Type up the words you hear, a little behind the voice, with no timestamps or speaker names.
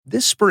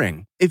This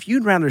spring, if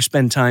you'd rather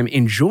spend time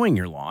enjoying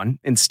your lawn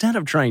instead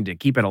of trying to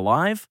keep it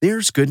alive,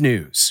 there's good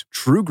news.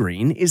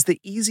 TruGreen is the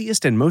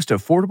easiest and most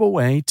affordable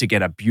way to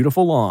get a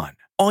beautiful lawn.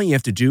 All you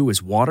have to do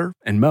is water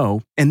and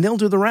mow, and they'll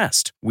do the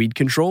rest. Weed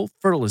control,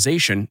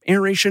 fertilization,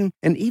 aeration,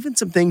 and even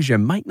some things you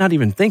might not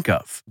even think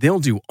of. They'll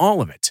do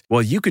all of it,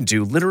 while you can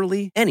do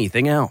literally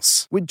anything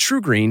else. With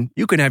TruGreen,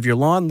 you can have your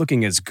lawn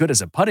looking as good as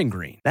a putting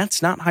green.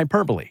 That's not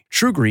hyperbole.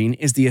 TruGreen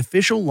is the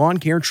official lawn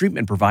care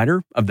treatment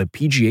provider of the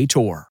PGA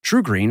Tour.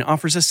 TruGreen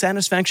offers a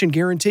satisfaction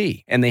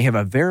guarantee, and they have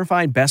a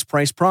verified best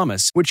price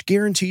promise, which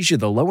guarantees you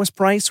the lowest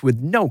price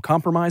with no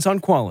compromise on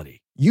quality.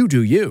 You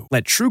do you.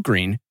 Let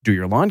TruGreen do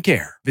your lawn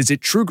care. Visit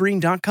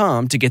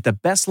TruGreen.com to get the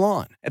best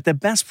lawn at the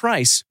best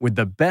price with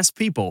the best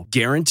people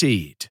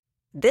guaranteed.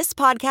 This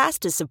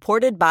podcast is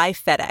supported by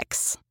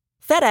FedEx.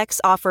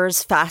 FedEx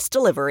offers fast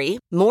delivery,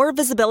 more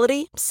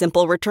visibility,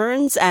 simple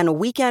returns, and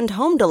weekend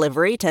home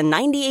delivery to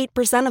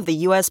 98% of the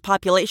U.S.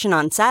 population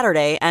on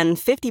Saturday and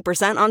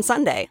 50% on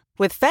Sunday.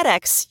 With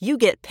FedEx, you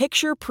get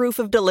picture proof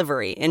of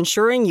delivery,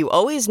 ensuring you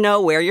always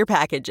know where your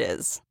package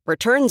is.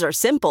 Returns are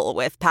simple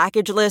with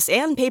packageless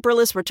and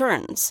paperless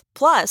returns.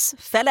 Plus,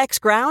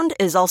 FedEx Ground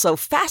is also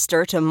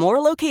faster to more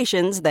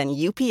locations than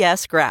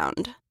UPS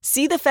Ground.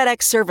 See the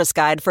FedEx service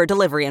guide for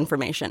delivery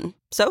information.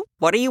 So,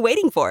 what are you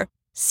waiting for?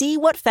 See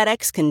what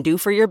FedEx can do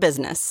for your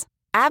business.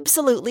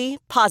 Absolutely,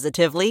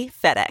 positively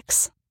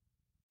FedEx.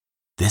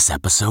 This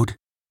episode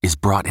is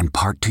brought in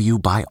part to you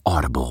by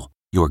Audible,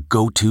 your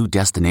go-to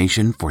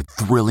destination for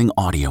thrilling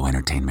audio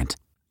entertainment.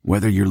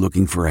 Whether you're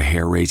looking for a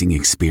hair-raising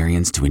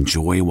experience to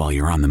enjoy while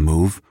you're on the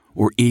move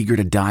or eager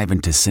to dive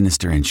into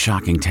sinister and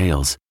shocking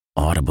tales,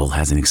 Audible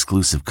has an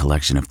exclusive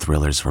collection of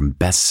thrillers from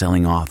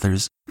best-selling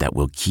authors that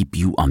will keep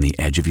you on the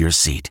edge of your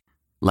seat.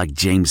 Like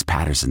James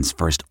Patterson's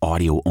first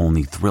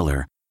audio-only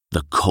thriller,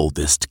 The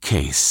Coldest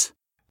Case.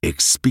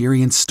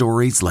 Experience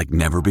stories like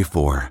never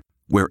before,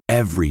 where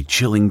every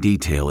chilling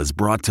detail is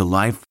brought to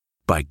life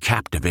by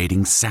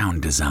captivating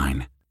sound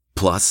design.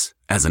 Plus,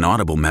 as an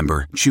Audible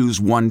member, choose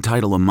one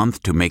title a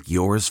month to make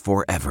yours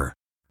forever.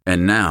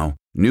 And now,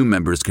 new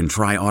members can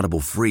try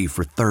Audible free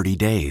for 30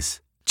 days.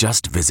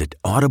 Just visit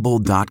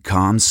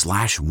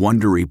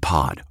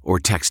audible.com/WonderyPod or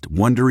text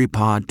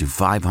WonderyPod to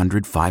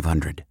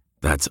 500-500.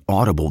 That's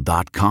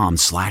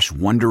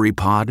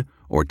audible.com/WonderyPod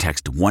or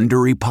text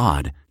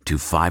WonderyPod to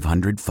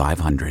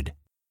 500-500.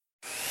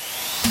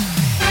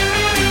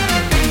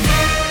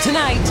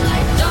 Tonight,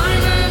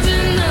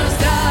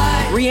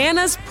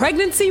 Rihanna's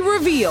pregnancy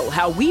reveal,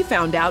 how we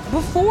found out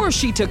before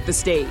she took the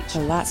stage. A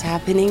lot's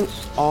happening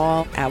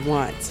all at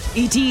once.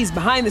 ET's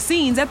behind the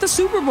scenes at the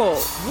Super Bowl.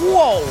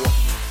 Whoa!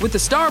 With the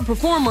star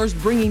performers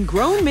bringing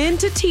grown men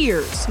to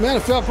tears. Man,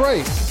 it felt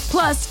great.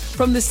 Plus,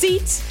 from the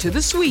seats to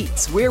the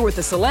suites, we're with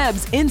the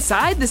celebs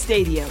inside the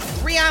stadium.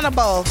 Rihanna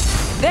Bowl.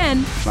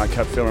 Then, I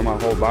kept feeling my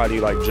whole body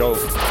like Joe.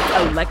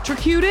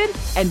 Electrocuted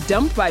and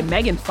dumped by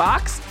Megan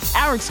Fox,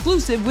 our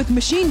exclusive with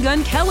Machine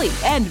Gun Kelly,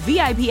 and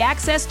VIP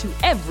access to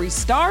every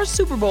star's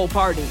Super Bowl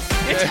party.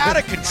 It's out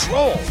of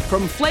control.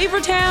 From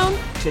Flavortown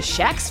to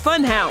Shaq's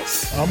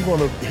Funhouse. I'm going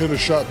to hit a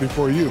shot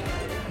before you.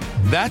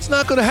 That's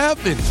not going to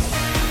happen.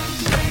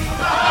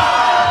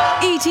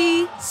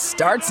 E.T.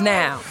 starts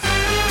now.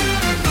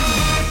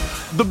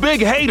 The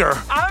big hater.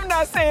 I'm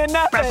not saying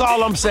nothing. That's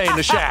all I'm saying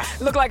to Shaq.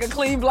 Look like a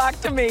clean block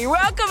to me.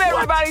 Welcome,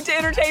 everybody, to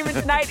Entertainment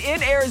Tonight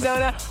in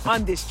Arizona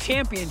on this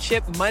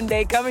Championship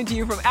Monday, coming to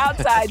you from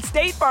outside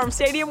State Farm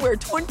Stadium, where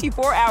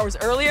 24 hours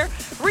earlier,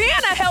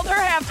 Rihanna held her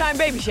halftime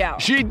baby shower.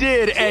 She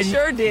did. She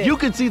sure did. You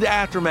can see the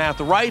aftermath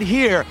right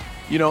here.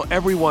 You know,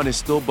 everyone is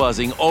still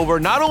buzzing over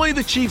not only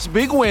the Chiefs'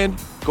 big win.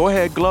 Go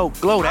ahead, gloat,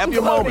 have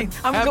your moment.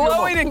 I'm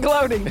glowing and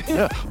gloating.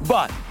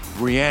 But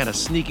Rihanna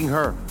sneaking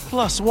her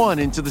 +1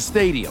 into the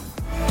stadium.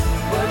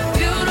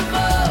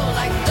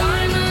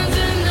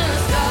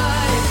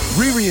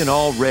 Riri in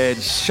all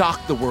red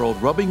shocked the world,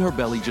 rubbing her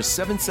belly just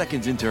 7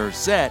 seconds into her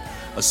set.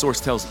 A source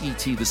tells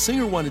E.T. the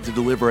singer wanted to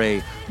deliver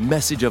a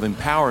message of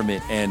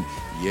empowerment, and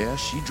yeah,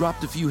 she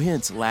dropped a few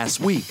hints last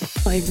week.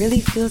 It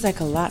really feels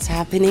like a lot's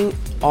happening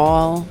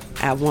all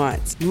at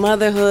once.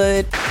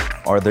 Motherhood.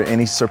 Are there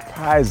any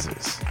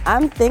surprises?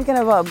 I'm thinking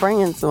about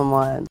bringing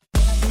someone.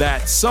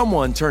 That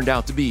someone turned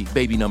out to be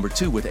baby number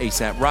 2 with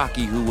A$AP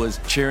Rocky, who was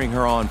cheering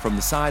her on from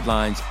the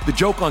sidelines. The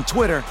joke on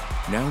Twitter,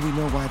 now we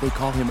know why they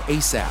call him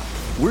ASAP.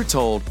 We're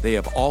told they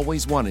have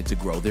always wanted to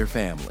grow their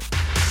family.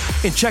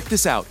 And check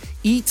this out,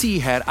 E.T.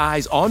 had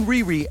eyes on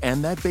Riri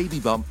and that baby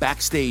bump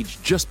backstage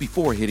just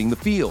before hitting the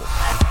field.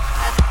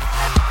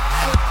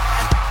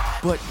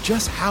 But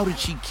just how did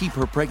she keep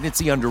her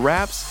pregnancy under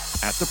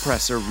wraps? At the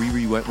presser,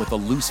 Riri went with a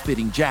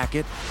loose-fitting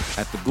jacket.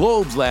 At the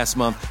Globes last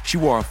month, she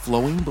wore a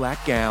flowing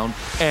black gown.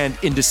 And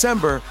in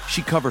December,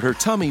 she covered her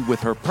tummy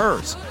with her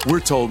purse. We're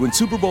told when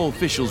Super Bowl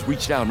officials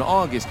reached out in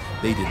August,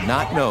 they did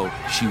not know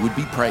she would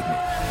be pregnant.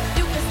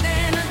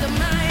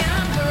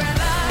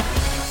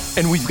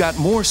 And we've got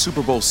more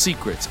Super Bowl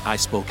secrets. I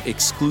spoke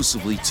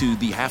exclusively to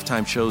the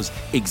halftime show's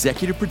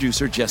executive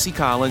producer, Jesse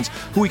Collins,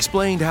 who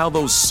explained how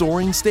those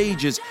soaring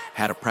stages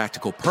had a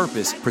practical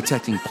purpose,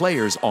 protecting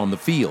players on the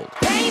field.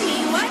 Pay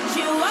me what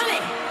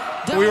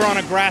We were on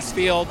a grass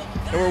field.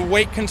 There were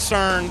weight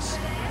concerns,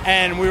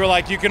 and we were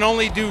like, you can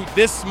only do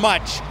this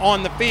much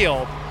on the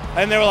field.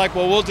 And they were like,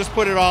 well, we'll just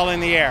put it all in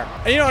the air.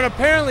 And, and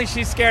apparently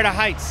she's scared of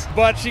heights,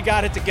 but she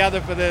got it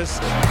together for this.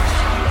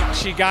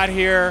 She got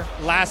here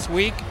last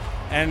week,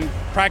 and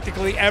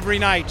practically every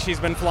night she's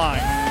been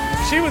flying.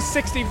 She was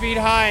 60 feet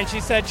high, and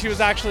she said she was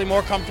actually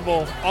more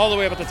comfortable all the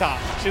way up at the top.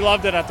 She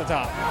loved it at the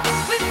top.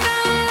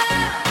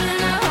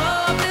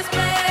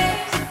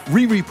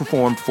 Riri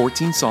performed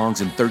 14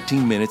 songs in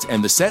 13 minutes,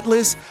 and the set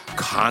list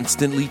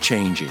constantly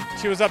changing.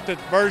 She was up to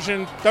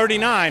version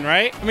 39,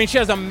 right? I mean, she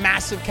has a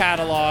massive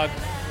catalog,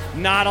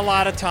 not a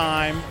lot of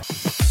time.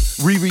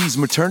 Riri's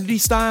maternity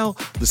style,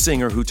 the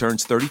singer who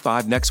turns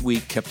 35 next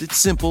week, kept it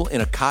simple in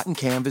a cotton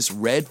canvas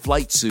red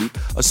flight suit.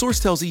 A source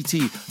tells ET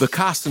the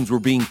costumes were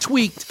being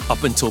tweaked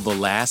up until the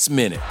last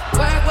minute.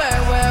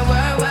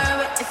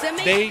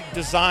 They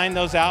designed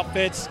those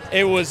outfits.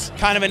 It was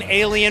kind of an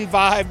alien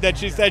vibe that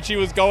she said she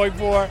was going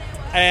for,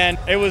 and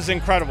it was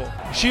incredible.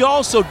 She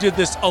also did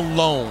this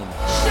alone.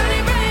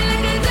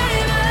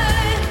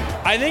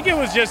 I think it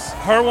was just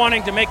her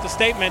wanting to make the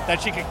statement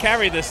that she could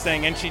carry this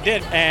thing, and she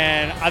did,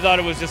 and I thought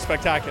it was just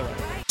spectacular.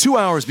 2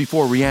 hours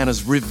before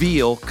Rihanna's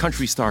reveal,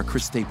 country star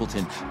Chris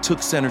Stapleton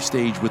took center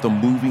stage with a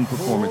moving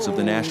performance of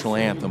the national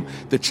anthem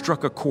that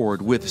struck a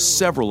chord with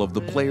several of the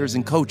players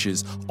and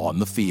coaches on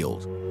the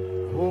field.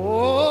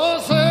 Oh,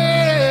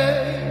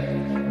 say,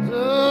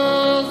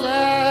 does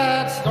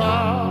that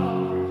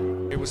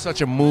star? It was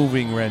such a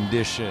moving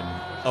rendition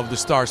of the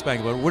Star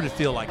Spangled Banner. What did it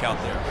feel like out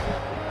there?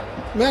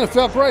 Man, it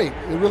felt great.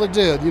 It really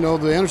did.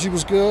 The energy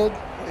was good,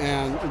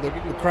 and the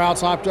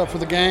crowd's hyped up for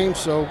the game,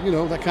 so,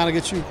 that kind of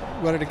gets you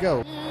ready to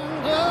go.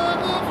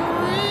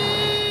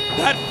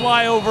 That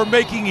flyover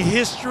making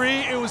history.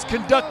 It was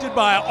conducted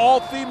by an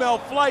all-female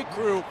flight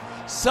crew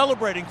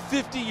celebrating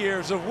 50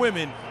 years of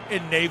women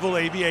in naval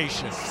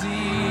aviation.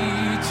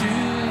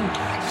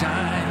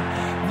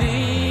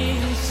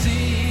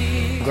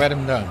 Glad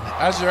I'm done.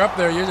 As you're up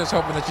there, you're just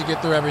hoping that you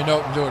get through every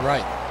note and do it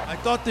right. I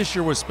thought this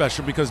year was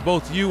special because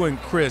both you and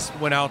Chris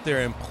went out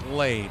there and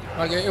played.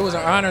 It was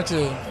an honor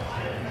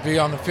to be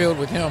on the field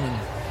with him,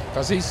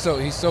 because he's so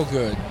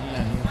good,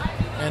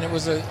 and it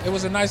was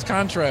a nice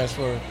contrast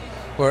for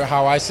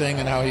how I sing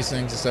and how he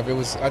sings and stuff.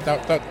 I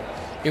thought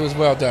it was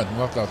well done,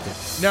 well thought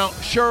through. Now,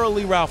 Cheryl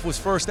Lee Ralph was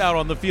first out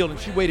on the field, and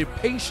she waited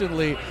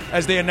patiently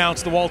as they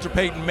announced the Walter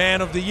Payton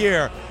Man of the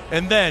Year,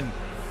 and then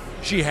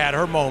she had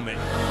her moment.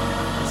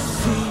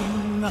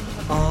 Sing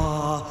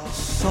a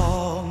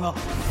song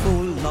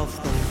full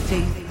of the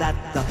faith that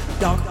the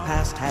dark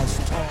past has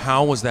taught.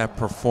 How was that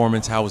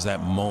performance? How was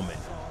that moment?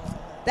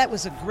 That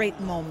was a great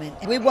moment.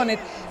 We wanted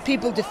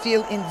people to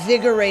feel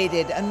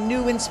invigorated, a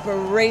new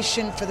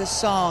inspiration for the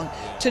song,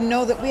 to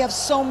know that we have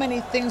so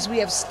many things we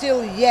have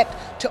still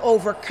yet to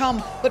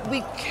overcome, but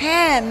we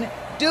can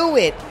do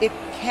it. It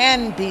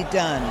can be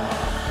done.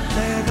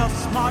 Let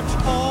us march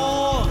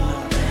on.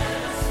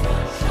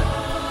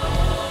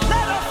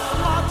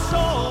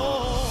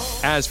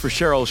 As for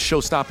Cheryl's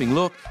show-stopping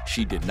look,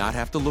 she did not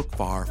have to look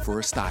far for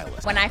a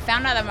stylist. When I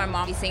found out that my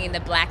mom was singing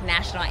the Black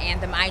National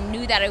Anthem, I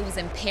knew that it was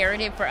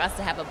imperative for us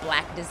to have a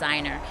Black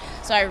designer.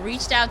 So I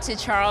reached out to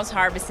Charles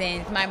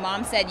Harbison. My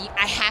mom said,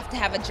 I have to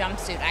have a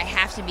jumpsuit. I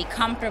have to be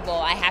comfortable.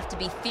 I have to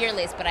be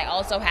fearless, but I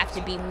also have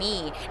to be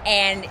me.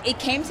 And it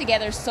came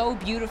together so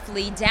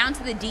beautifully, down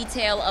to the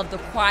detail of the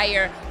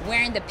choir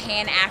wearing the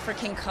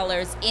Pan-African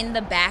colors in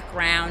the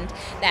background.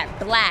 That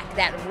black,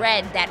 that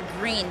red, that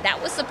green,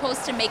 that was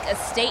supposed to make a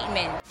statement.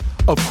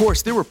 Of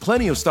course, there were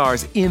plenty of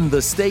stars in the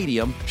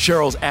stadium.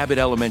 Cheryl's Abbott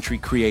Elementary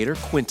creator,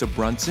 Quinta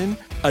Brunson,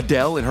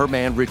 Adele and her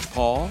man Rich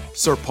Paul,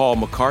 Sir Paul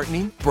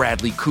McCartney,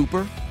 Bradley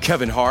Cooper,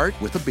 Kevin Hart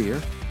with a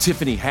beer,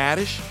 Tiffany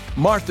Haddish,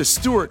 Martha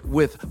Stewart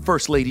with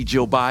First Lady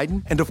Jill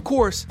Biden, and of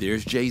course,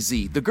 there's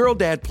Jay-Z. The girl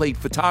dad played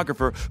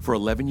photographer for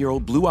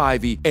 11-year-old Blue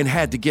Ivy and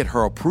had to get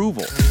her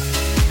approval.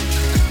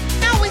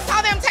 No, we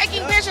saw them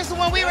taking pictures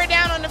when we were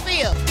down on the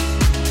field.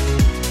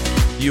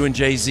 You and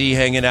Jay-Z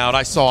hanging out.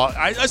 I saw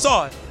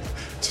it.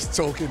 Just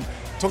talking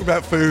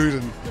about food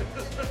and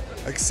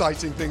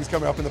exciting things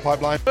coming up in the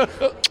pipeline.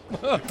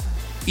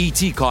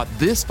 E.T. caught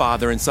this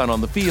father and son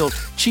on the field.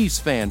 Chiefs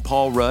fan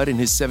Paul Rudd and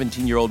his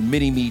 17-year-old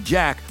mini-me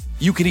Jack.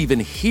 You can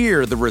even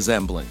hear the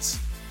resemblance.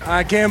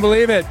 I can't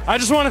believe it. I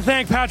just want to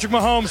thank Patrick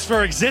Mahomes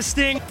for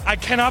existing. I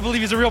cannot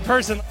believe he's a real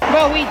person.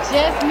 Bro, we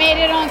just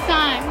made it on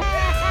time.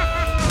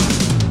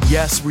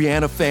 Yes,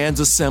 Rihanna fans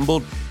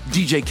assembled.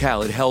 DJ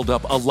Khaled held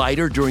up a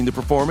lighter during the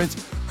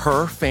performance.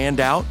 Her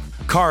fanned out.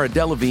 Cara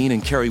Delevingne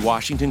and Kerry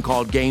Washington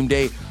called Game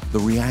Day the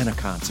Rihanna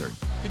concert.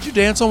 Did you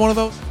dance on one of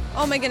those?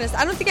 Oh my goodness,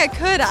 I don't think I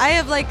could. I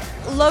have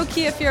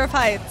low-key a fear of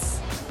heights.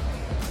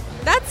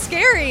 That's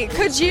scary.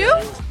 Could you?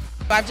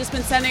 I've just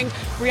been sending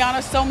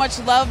Rihanna so much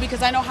love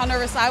because I know how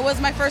nervous I was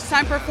my first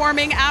time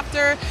performing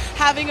after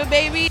having a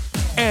baby.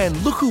 And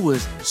look who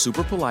was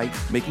super polite,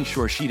 making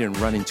sure she didn't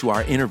run into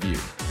our interview.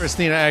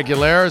 Christina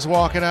Aguilera is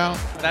walking out.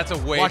 That's a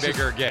way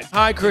bigger get.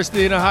 Hi,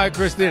 Christina. Hi,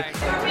 Christina.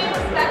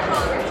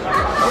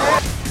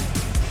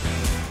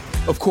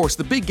 Of course,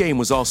 the big game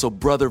was also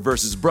brother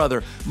versus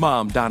brother.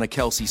 Mom, Donna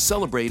Kelsey,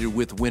 celebrated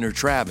with winner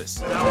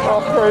Travis.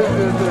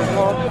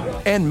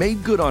 And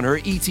made good on her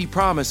E.T.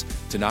 promise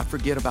to not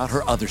forget about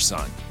her other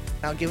son.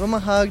 I'll give him a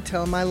hug,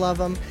 tell him I love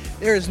him.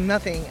 There is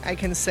nothing I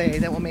can say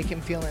that will make him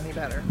feel any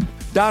better.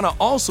 Donna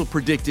also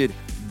predicted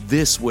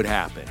this would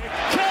happen.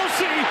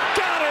 Kelsey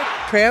got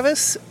it!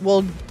 Travis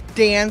will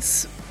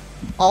dance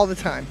all the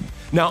time.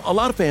 Now, a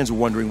lot of fans were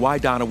wondering why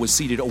Donna was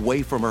seated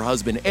away from her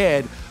husband,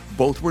 Ed.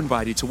 Both were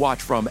invited to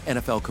watch from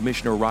NFL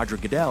Commissioner Roger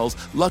Goodell's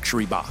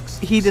luxury box.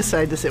 He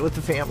decided to sit with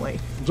the family.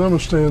 I'm a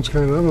stance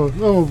kind of,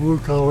 I'm a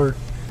blue-collar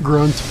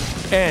grunt.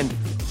 And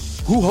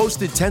who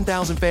hosted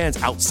 10,000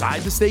 fans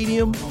outside the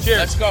stadium? Cheers.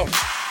 Let's go.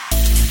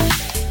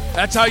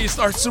 That's how you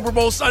start Super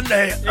Bowl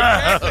Sunday.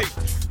 Exactly.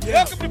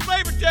 Welcome to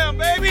Flavortown,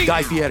 baby.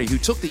 Guy Fieri, who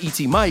took the ET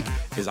mic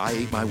as I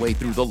ate my way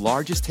through the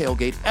largest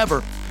tailgate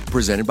ever,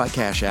 presented by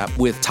Cash App,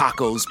 with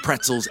tacos,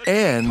 pretzels,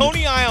 and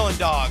Coney Island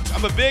dogs.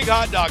 I'm a big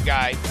hot dog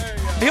guy.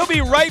 He'll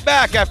be right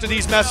back after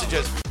these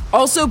messages.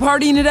 Also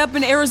partying it up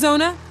in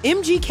Arizona,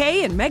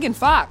 MGK and Megan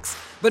Fox.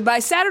 But by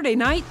Saturday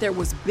night, there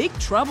was big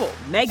trouble.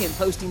 Megan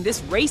posting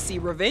this racy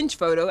revenge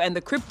photo and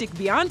the cryptic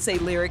Beyonce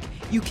lyric,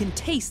 "You can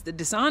taste the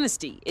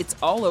dishonesty. It's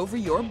all over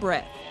your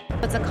breath."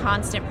 It's a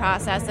constant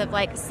process of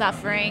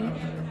suffering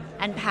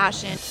and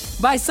passion.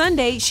 By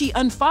Sunday, she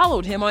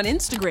unfollowed him on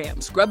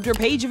Instagram, scrubbed her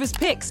page of his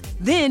pics,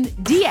 then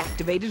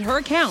deactivated her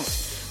account.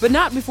 But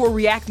not before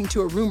reacting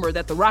to a rumor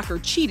that the rocker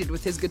cheated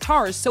with his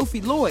guitarist, Sophie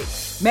Lloyd.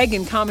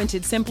 Megan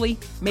commented simply,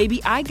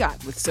 "Maybe I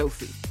got with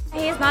Sophie."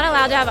 He's not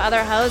allowed to have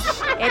other hoes.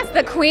 It's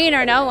the queen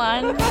or no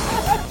one.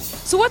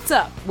 So what's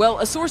up? Well,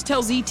 a source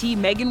tells ET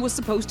Megan was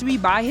supposed to be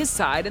by his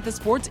side at the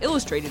Sports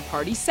Illustrated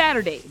party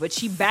Saturday, but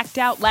she backed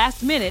out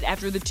last minute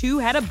after the two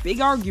had a big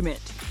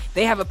argument.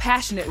 They have a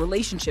passionate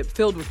relationship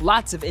filled with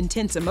lots of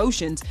intense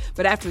emotions,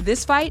 but after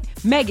this fight,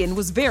 Megan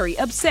was very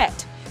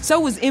upset. So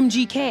was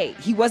MGK.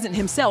 He wasn't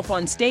himself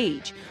on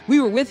stage. We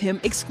were with him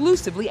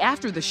exclusively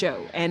after the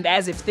show, and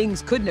as if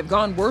things couldn't have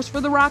gone worse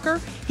for the rocker,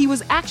 he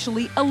was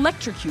actually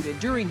electrocuted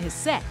during his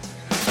set.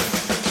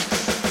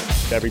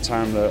 Every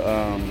time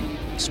the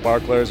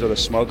sparklers or the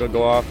smoke would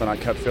go off, and I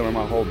kept feeling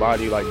my whole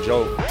body like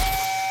Joe.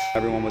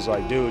 Everyone was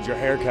like, "Dude, your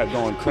hair kept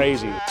going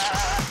crazy."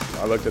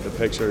 I looked at the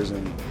pictures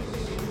and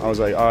I was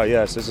like, "Oh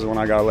yes, this is when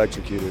I got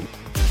electrocuted."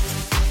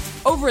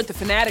 Over at the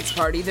Fanatics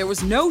party, there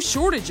was no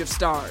shortage of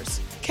stars.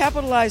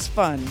 Capitalize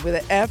fun with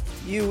an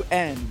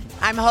F-U-N.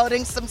 I'm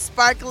holding some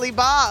sparkly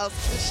balls.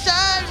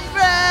 Shine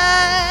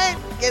bright,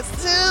 guess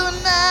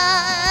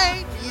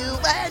tonight, you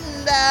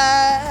and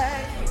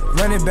I.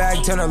 Run it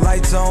back, turn the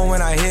lights on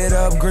when I hit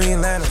up Green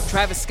Lantern.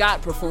 Travis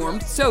Scott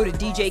performed, so did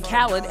DJ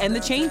Khaled and the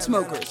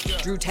Chainsmokers.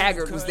 Drew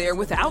Taggart was there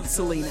without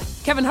Selena.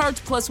 Kevin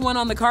Hart's +1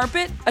 on the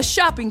carpet, a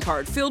shopping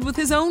cart filled with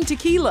his own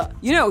tequila.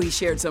 You know he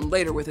shared some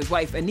later with his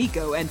wife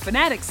Aniko and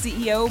Fanatics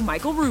CEO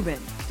Michael Rubin.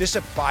 This is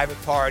a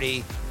private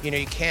party.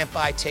 You can't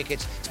buy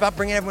tickets. It's about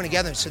bringing everyone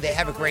together so they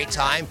have a great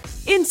time.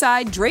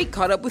 Inside, Drake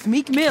caught up with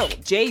Meek Mill.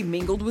 Jay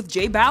mingled with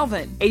J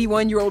Balvin.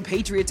 81-year-old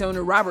Patriots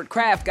owner Robert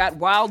Kraft got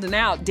wild and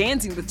out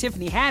dancing with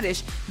Tiffany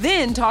Haddish,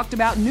 then talked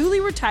about newly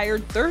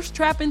retired thirst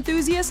trap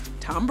enthusiast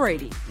Tom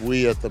Brady.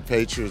 We at the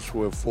Patriots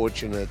were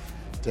fortunate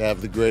to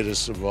have the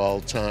greatest of all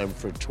time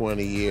for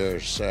 20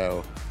 years,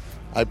 so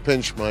I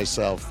pinch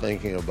myself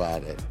thinking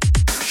about it.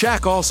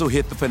 Shaq also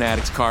hit the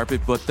Fanatics carpet,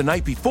 but the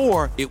night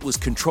before, it was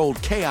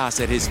controlled chaos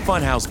at his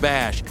Funhouse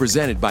Bash.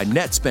 Presented by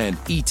Netspend,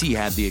 E.T.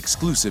 had the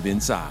exclusive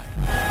inside.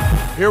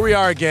 Here we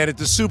are again at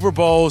the Super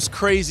Bowl's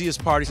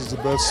craziest party. This is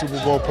the best Super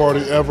Bowl party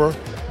ever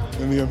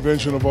in the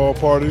invention of all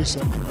parties.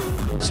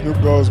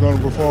 Snoop Dogg is going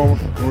to perform,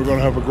 and we're going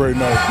to have a great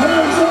night.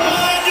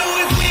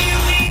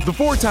 The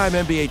four-time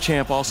NBA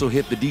champ also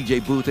hit the DJ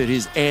booth at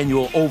his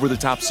annual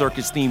over-the-top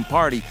circus-themed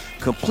party,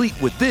 complete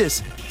with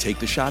this Take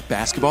the Shot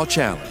basketball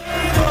challenge.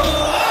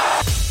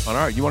 All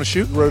right, you want to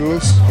shoot? Ready,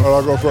 Liz? All right,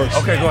 I'll go first.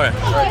 Okay, go ahead.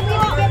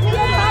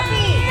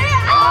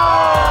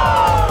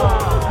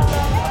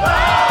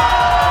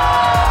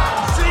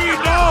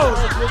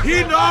 See,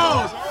 he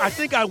knows. I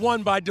think I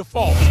won by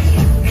default.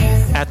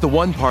 At the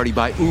One Party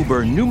by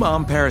Uber, new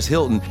mom Paris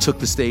Hilton took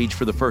the stage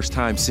for the first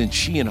time since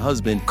she and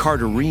husband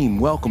Carter Ream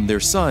welcomed their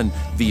son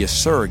via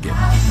surrogate.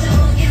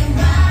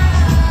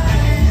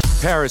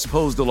 Paris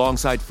posed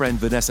alongside friend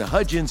Vanessa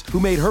Hudgens, who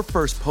made her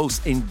first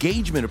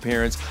post-engagement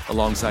appearance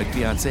alongside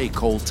fiancé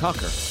Cole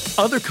Tucker.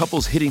 Other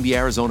couples hitting the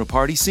Arizona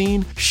party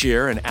scene,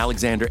 Cher and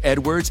Alexander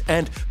Edwards,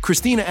 and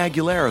Christina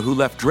Aguilera, who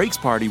left Drake's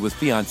party with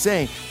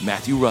fiancé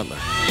Matthew Rutler.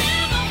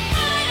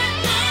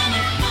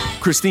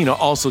 Christina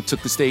also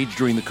took the stage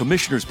during the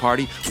Commissioner's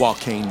Party, while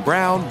Kane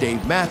Brown,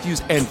 Dave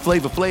Matthews, and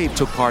Flava Flav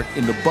took part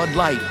in the Bud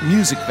Light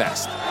Music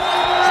Fest.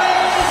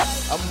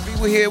 I'm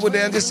gonna be here with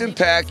Anderson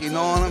 .Paak, you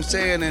know what I'm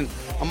saying? And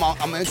I'm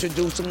gonna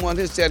introduce someone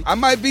who said, I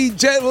might be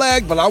jet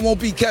lagged, but I won't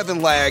be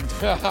Kevin lagged.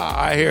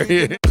 I hear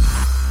you.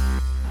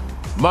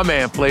 My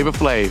man, Flava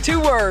Flav. 2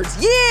 words.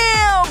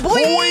 Yeah,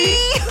 boy!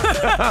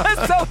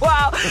 So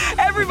while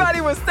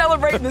everybody was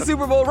celebrating the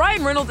Super Bowl,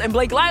 Ryan Reynolds and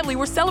Blake Lively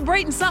were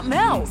celebrating something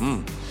else.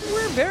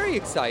 We're very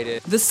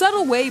excited. The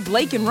subtle way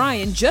Blake and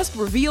Ryan just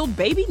revealed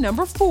baby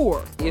number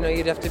 4. You know,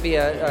 you'd have to be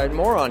a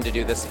moron to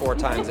do this 4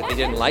 times if you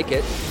didn't like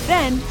it.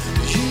 Then,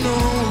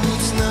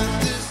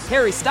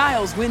 Harry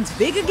Styles wins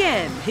big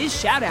again. His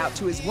shout out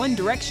to his One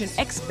Direction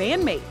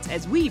ex-bandmates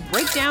as we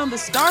break down the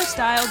star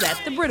styles at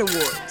the Brit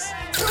Awards.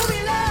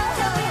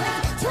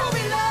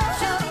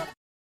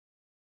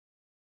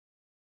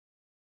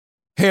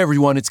 Hey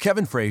everyone, it's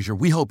Kevin Frazier.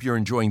 We hope you're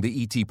enjoying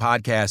the ET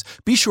podcast.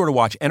 Be sure to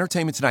watch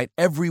Entertainment Tonight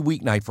every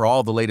weeknight for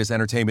all the latest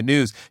entertainment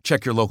news.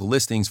 Check your local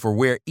listings for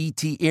where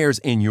ET airs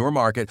in your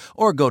market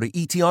or go to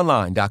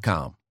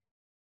etonline.com.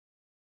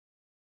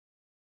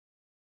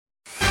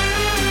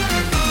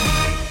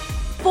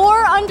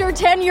 4 under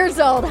 10 years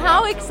old.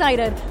 How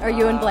excited are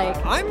you and Blake?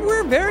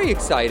 We're very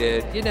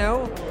excited, you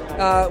know.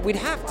 We'd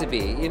have to be.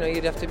 You know,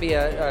 you'd have to be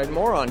a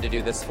moron to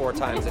do this 4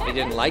 times if you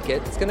didn't like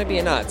it. It's going to be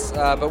nuts,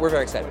 but we're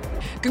very excited.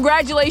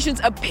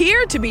 Congratulations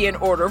appear to be in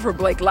order for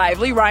Blake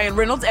Lively, Ryan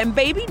Reynolds, and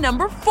baby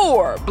number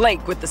 4.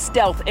 Blake with the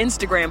stealth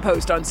Instagram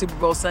post on Super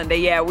Bowl Sunday.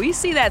 Yeah, we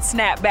see that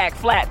snapback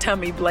flat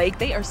tummy Blake.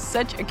 They are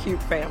such a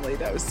cute family,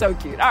 though. So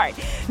cute. All right,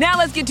 now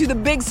let's get to the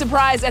big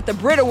surprise at the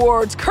Brit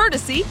Awards,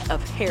 courtesy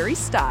of Harry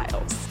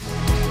Styles.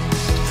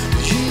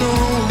 You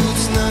know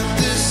it's not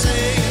the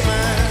same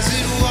as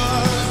it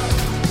was.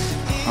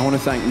 I want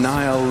to thank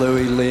Niall,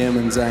 Louis, Liam,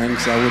 and Zayn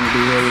because I wouldn't be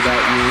here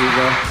without you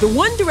either. The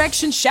One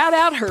Direction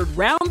shout-out heard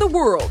round the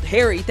world.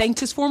 Harry thanked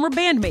his former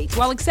bandmates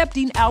while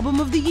accepting Album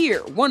of the Year,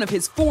 one of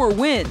his 4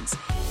 wins.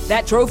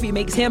 That trophy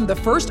makes him the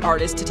first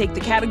artist to take the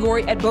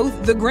category at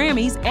both the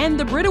Grammys and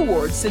the Brit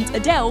Awards since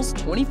Adele's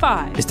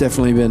 25. It's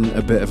definitely been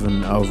a bit of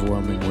an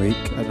overwhelming week.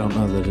 I don't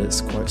know that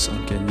it's quite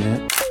sunk in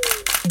yet.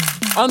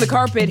 On the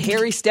carpet,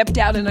 Harry stepped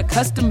out in a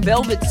custom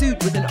velvet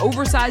suit with an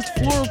oversized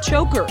floral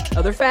choker.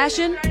 Other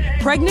fashion?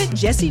 Pregnant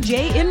Jessie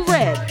J in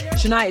red.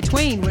 Shania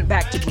Twain went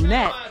back to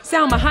brunette.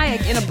 Salma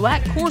Hayek in a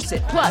black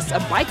corset, plus a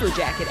biker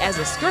jacket as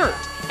a skirt.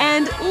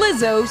 And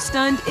Lizzo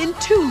stunned in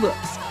 2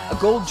 looks. A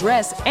gold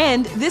dress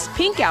and this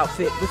pink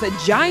outfit with a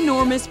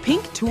ginormous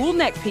pink tulle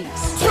neck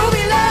piece.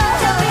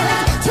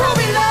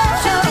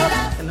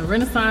 And the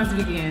Renaissance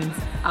begins.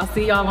 I'll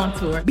see y'all on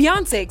tour.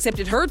 Beyonce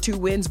accepted her 2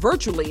 wins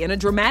virtually in a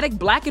dramatic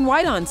black and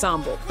white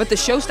ensemble. But the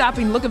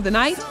show-stopping look of the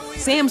night?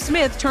 Sam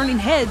Smith turning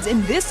heads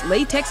in this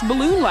latex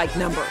balloon-like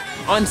number.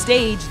 On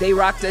stage, they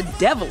rocked a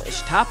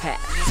devilish top hat.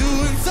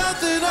 Doing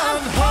something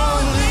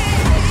unholy.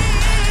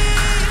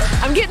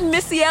 I'm getting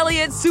Missy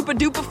Elliott super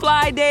duper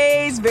fly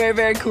days. Very,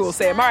 very cool,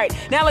 Sam. All right,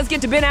 now let's get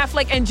to Ben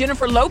Affleck and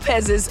Jennifer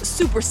Lopez's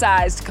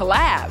supersized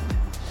collab.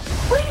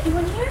 What are you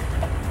doing here?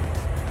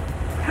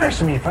 Is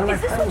this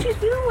what you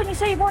do when you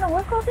say you want to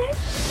work all day?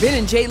 Ben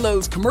and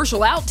J-Lo's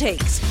commercial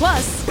outtakes,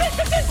 plus...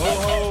 Ho,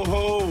 ho,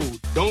 ho.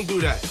 Don't do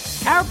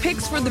that. Our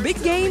picks for the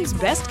big game's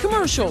best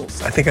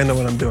commercials. I think I know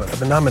what I'm doing. I've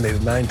been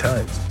nominated 9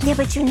 times. Yeah,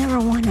 but you never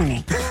won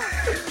any.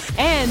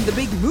 And the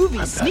big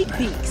movie sneak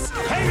peeks.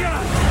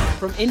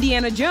 From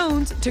Indiana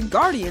Jones to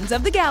Guardians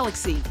of the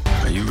Galaxy.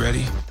 Are you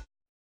ready?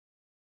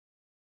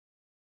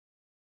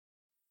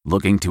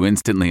 Looking to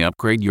instantly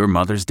upgrade your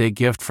Mother's Day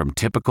gift from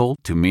typical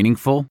to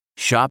meaningful?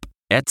 Shop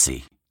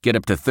Etsy. Get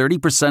up to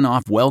 30%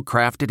 off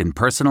well-crafted and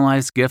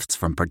personalized gifts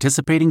from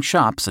participating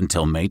shops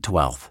until May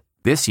 12th.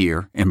 This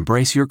year,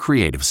 embrace your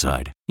creative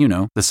side. You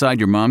know, the side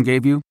your mom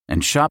gave you.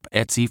 And shop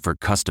Etsy for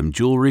custom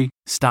jewelry,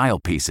 style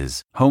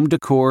pieces, home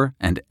decor,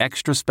 and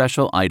extra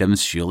special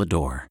items she'll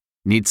adore.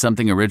 Need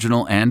something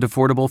original and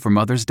affordable for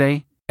Mother's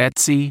Day?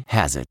 Etsy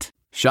has it.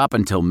 Shop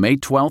until May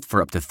 12th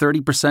for up to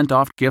 30%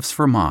 off gifts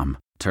for mom.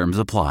 Terms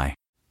apply.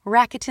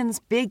 Rakuten's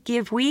Big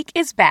Give Week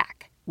is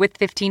back with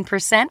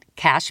 15%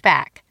 cash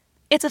back.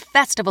 It's a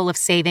festival of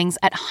savings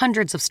at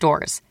hundreds of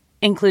stores,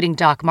 including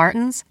Doc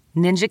Martens,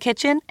 Ninja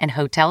Kitchen, and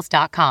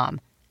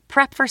Hotels.com.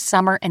 Prep for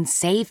summer and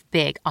save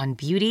big on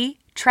beauty,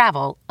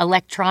 travel,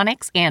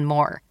 electronics, and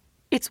more.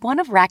 It's one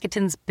of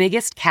Rakuten's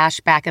biggest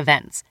cash back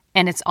events,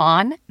 and it's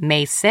on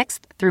May 6th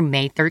through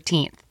May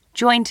 13th.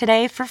 Join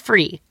today for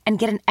free and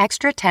get an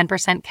extra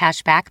 10%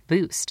 cash back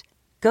boost.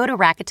 Go to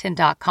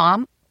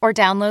Rakuten.com or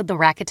download the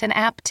Rakuten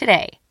app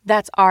today.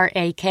 That's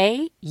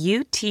Rakuten.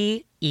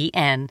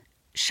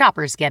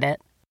 Shoppers get it.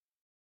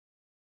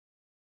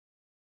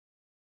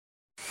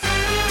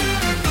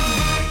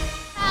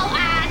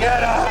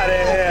 Get out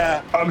of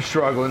here. I'm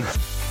struggling.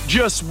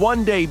 Just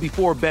one day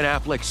before Ben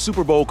Affleck's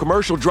Super Bowl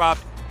commercial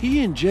dropped,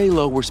 he and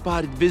J-Lo were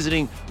spotted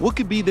visiting what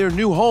could be their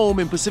new home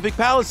in Pacific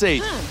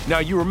Palisades. Now,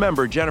 you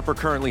remember Jennifer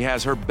currently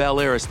has her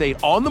Bel Air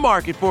estate on the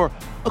market for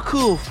a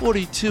cool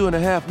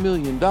 $42.5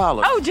 million.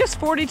 Oh, just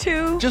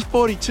 42? Just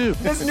 42.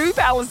 This new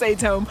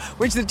Palisades home,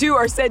 which the two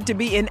are said to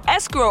be in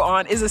escrow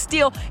on, is a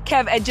steal,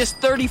 Kev, at just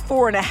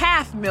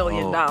 $34.5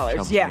 million.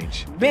 Yeah,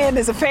 Ben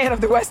is a fan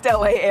of the West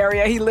LA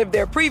area. He lived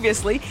there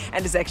previously,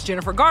 and his ex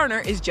Jennifer Garner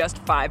is just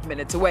 5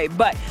 minutes away.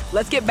 But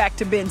let's get back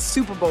to Ben's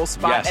Super Bowl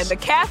spot and the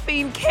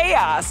caffeine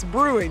chaos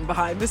brewing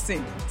behind the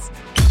scenes.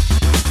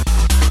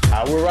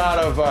 We're out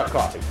of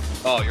coffee.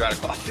 Oh, you're out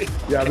of coffee.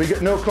 Yeah, we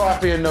get no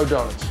coffee and no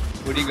donuts.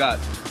 What do you got?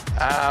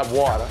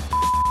 Water.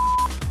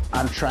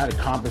 I'm trying to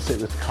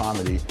compensate with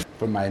comedy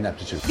for my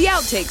ineptitude. The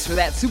outtakes for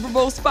that Super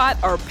Bowl spot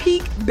are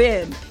peak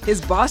Ben,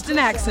 his Boston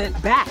accent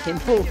back in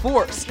full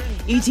force.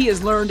 E.T.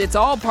 has learned it's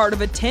all part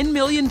of a $10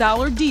 million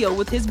deal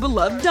with his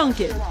beloved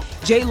Duncan.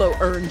 J-Lo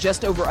earned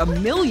just over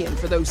 $1 million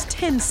for those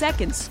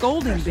 10-second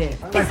scolding Ben.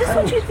 Is this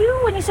what you do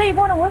when you say you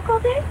want to work all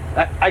day?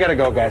 I gotta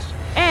go, guys.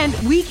 And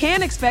we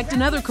can expect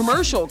another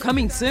commercial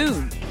coming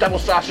soon. Double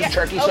sausage,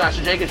 turkey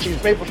sausage, egg and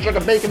cheese, maple sugar,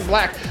 bacon,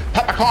 black,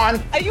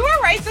 peppercorn. Are you a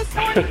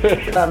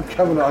racist? I'm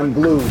coming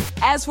unglued.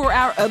 As for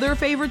our other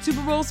favorite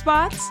Super Bowl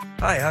spots,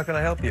 Hi, how can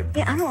I help you?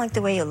 Yeah, I don't like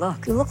the way you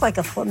look. You look like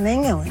a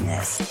flamingo in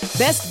this.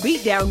 best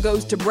beatdown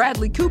goes to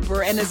Bradley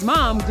Cooper and his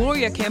mom,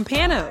 Gloria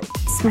Campano.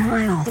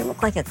 Smile. You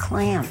look like a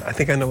clam. I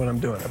think I know what I'm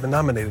doing. I've been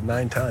nominated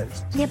 9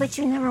 times. Yeah, but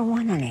you never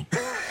won any.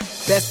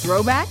 Best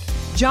throwback?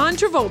 John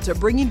Travolta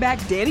bringing back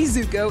Danny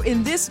Zuko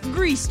in this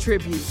Grease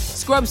tribute.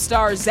 Scrubs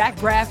stars Zach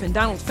Braff and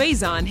Donald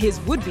Faison, his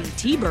would-be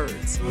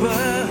T-Birds.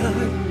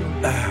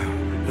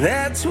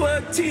 That's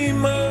what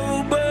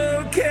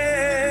T-Mobile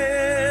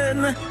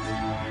can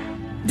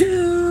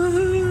do.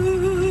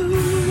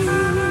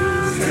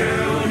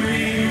 Tell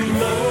me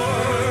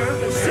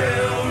more.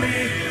 Tell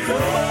me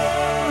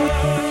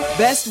more.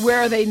 Best Where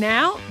Are They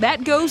Now?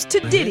 That goes to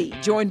Diddy,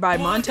 joined by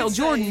Montel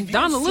Jordan,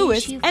 Donna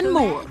Lewis, and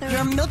more.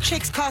 Your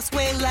milkshakes cost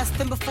way less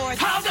than before.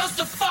 How does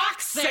the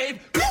fox say?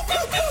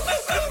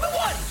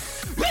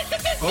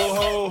 Ho,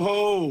 ho,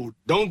 ho.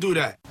 Don't do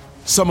that.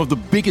 Some of the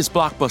biggest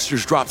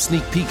blockbusters drop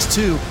sneak peeks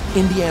too.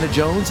 Indiana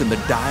Jones and the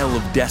Dial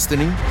of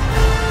Destiny.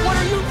 What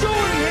are you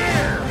doing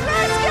here?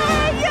 Let's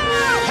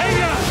get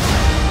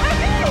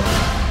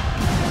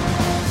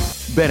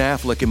you! Ben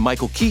Affleck and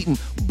Michael Keaton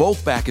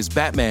both back as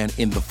Batman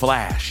in The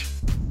Flash.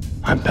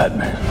 I'm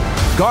Batman.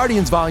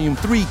 Guardians Volume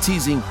 3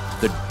 teasing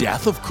the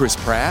death of Chris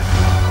Pratt.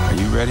 Are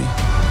you ready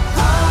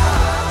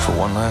for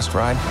one last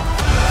ride?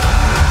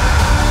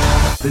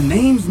 The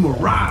name's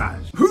Mirage.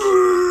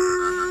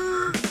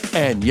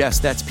 And yes,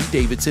 that's Pete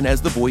Davidson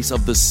as the voice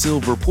of the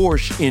Silver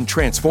Porsche in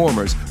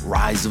Transformers: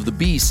 Rise of the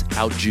Beasts,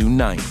 out June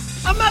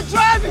 9th. I'm not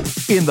driving.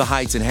 In the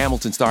Heights and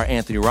Hamilton star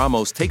Anthony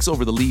Ramos takes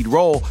over the lead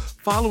role,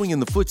 following in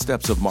the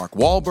footsteps of Mark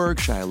Wahlberg,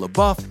 Shia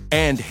LaBeouf,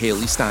 and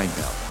Haley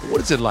Steinfeld.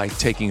 What is it like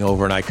taking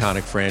over an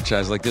iconic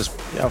franchise like this?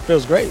 Yeah, it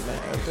feels great, man.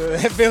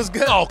 It feels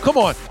good. Oh, come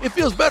on. It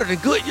feels better than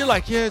good. You're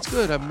like, yeah, it's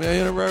good. I'm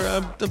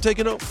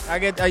taking over. I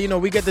get,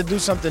 we get to do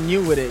something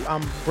new with it.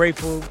 I'm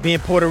grateful being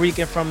Puerto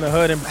Rican from the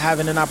hood and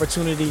having an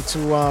opportunity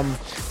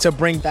to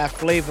bring that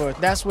flavor.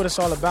 That's what it's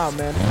all about,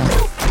 man.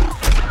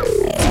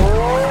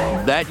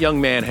 That young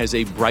man has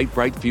a bright,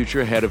 bright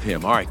future ahead of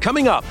him. All right,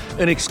 coming up,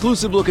 an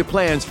exclusive look at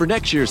plans for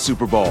next year's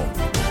Super Bowl.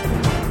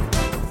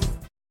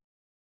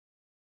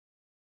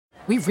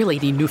 We really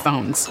need new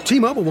phones.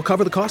 T-Mobile will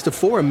cover the cost of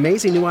 4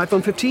 amazing new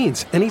iPhone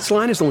 15s, and each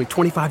line is only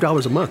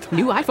 $25 a month.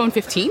 New iPhone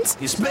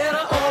 15s? It's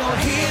better over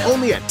here.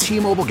 Only at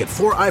T-Mobile, get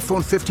 4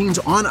 iPhone 15s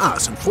on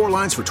us and 4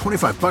 lines for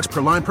 $25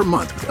 per line per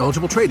month with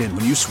eligible trade-in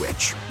when you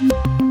switch.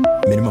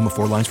 Minimum of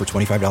 4 lines for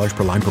 $25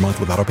 per line per month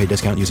with autopay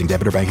discount using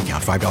debit or bank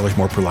account. $5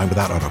 more per line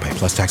without autopay,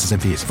 plus taxes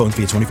and fees. Phone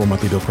fee at 24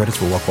 monthly bill credits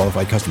for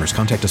well-qualified customers.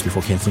 Contact us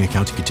before canceling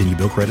account to continue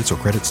bill credits or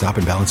credit stop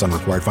and balance on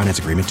required finance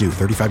agreement due.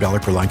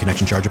 $35 per line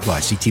connection charge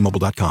applies. See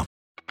T-Mobile.com.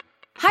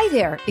 Hi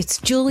there, it's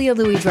Julia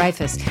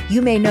Louis-Dreyfus.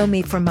 You may know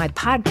me from my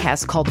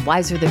podcast called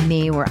Wiser Than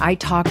Me, where I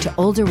talk to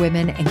older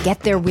women and get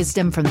their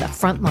wisdom from the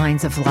front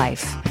lines of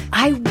life.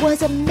 I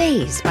was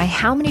amazed by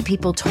how many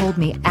people told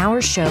me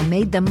our show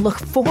made them look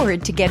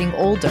forward to getting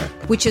older,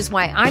 which is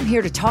why I'm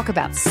here to talk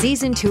about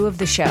season 2 of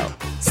the show.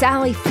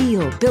 Sally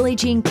Field, Billie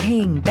Jean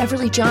King,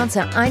 Beverly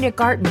Johnson, Ina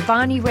Garten,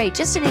 Bonnie Raitt,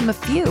 just to name a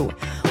few.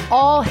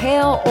 All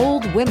hail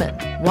old women.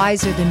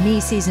 Wiser Than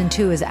Me season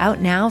 2 is out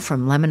now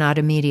from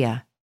Lemonada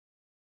Media.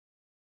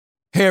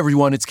 Hey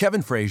everyone, it's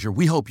Kevin Frazier.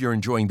 We hope you're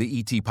enjoying the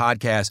ET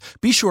podcast.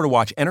 Be sure to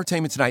watch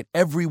Entertainment Tonight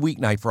every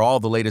weeknight for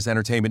all the latest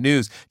entertainment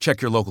news. Check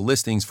your local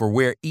listings for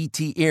where ET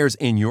airs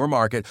in your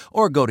market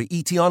or go to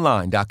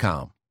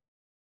etonline.com.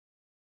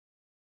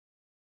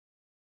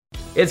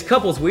 It's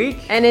Couples Week.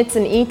 And it's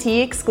an ET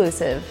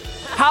exclusive.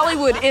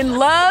 Hollywood in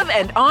love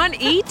and on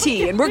ET.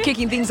 And we're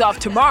kicking things off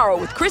tomorrow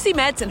with Chrissy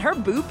Metz and her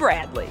boo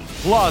Bradley.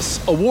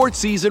 Plus, award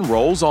season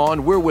rolls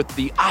on. We're with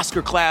the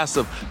Oscar class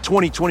of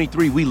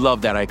 2023. We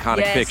love that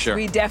iconic picture. Yes,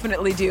 we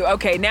definitely do.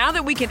 Okay, now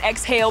that we can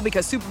exhale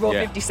because Super Bowl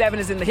 57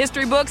 is in the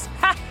history books,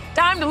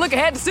 time to look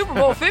ahead to Super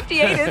Bowl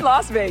 58 in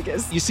Las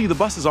Vegas. You see, the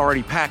bus is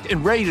already packed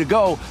and ready to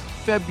go.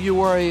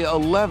 February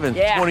 11th,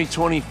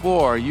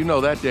 2024. You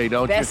know that day,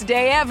 don't you? Best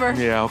day ever.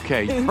 Yeah,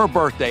 okay. Her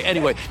birthday.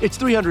 Anyway, it's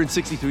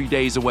 363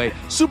 days away.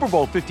 Super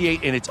Bowl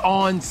 58, and it's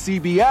on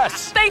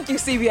CBS. Thank you,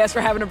 CBS,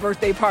 for having a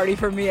birthday party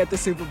for me at the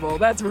Super Bowl.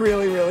 That's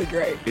really, really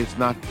great. It's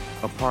not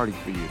a party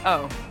for you.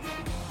 Oh.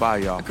 Bye,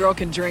 y'all. A girl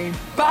can dream.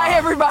 Bye,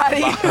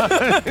 everybody.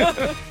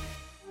 Bye.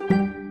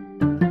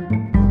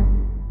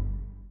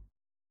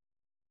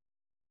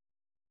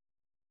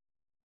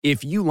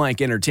 If you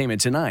like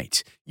Entertainment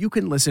Tonight, you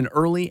can listen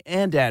early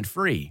and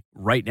ad-free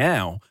right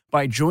now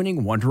by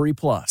joining Wondery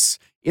Plus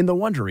in the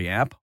Wondery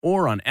app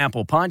or on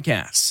Apple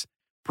Podcasts.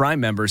 Prime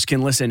members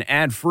can listen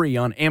ad-free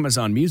on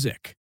Amazon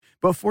Music.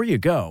 Before you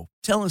go,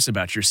 tell us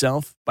about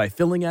yourself by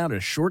filling out a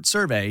short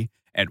survey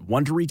at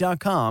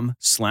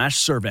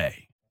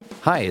Wondery.com/survey.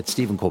 Hi, it's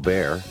Stephen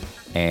Colbert,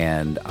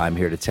 and I'm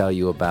here to tell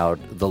you about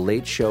The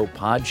Late Show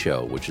Pod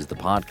Show, which is the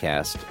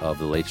podcast of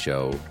The Late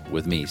Show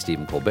with me,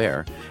 Stephen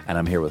Colbert, and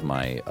I'm here with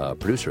my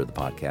producer of the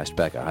podcast,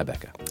 Becca. Hi,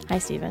 Becca. Hi,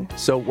 Stephen.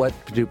 So what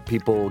do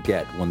people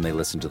get when they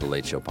listen to The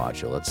Late Show Pod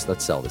Show?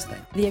 Let's sell this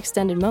thing. The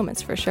extended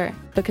moments, for sure,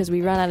 because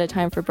we run out of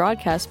time for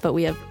broadcast, but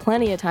we have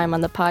plenty of time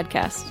on the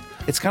podcast.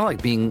 It's kind of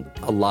like being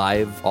a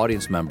live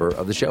audience member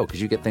of the show because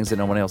you get things that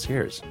no one else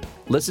hears.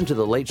 Listen to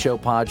The Late Show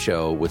Pod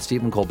Show with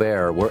Stephen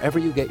Colbert wherever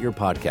you get your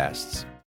podcasts.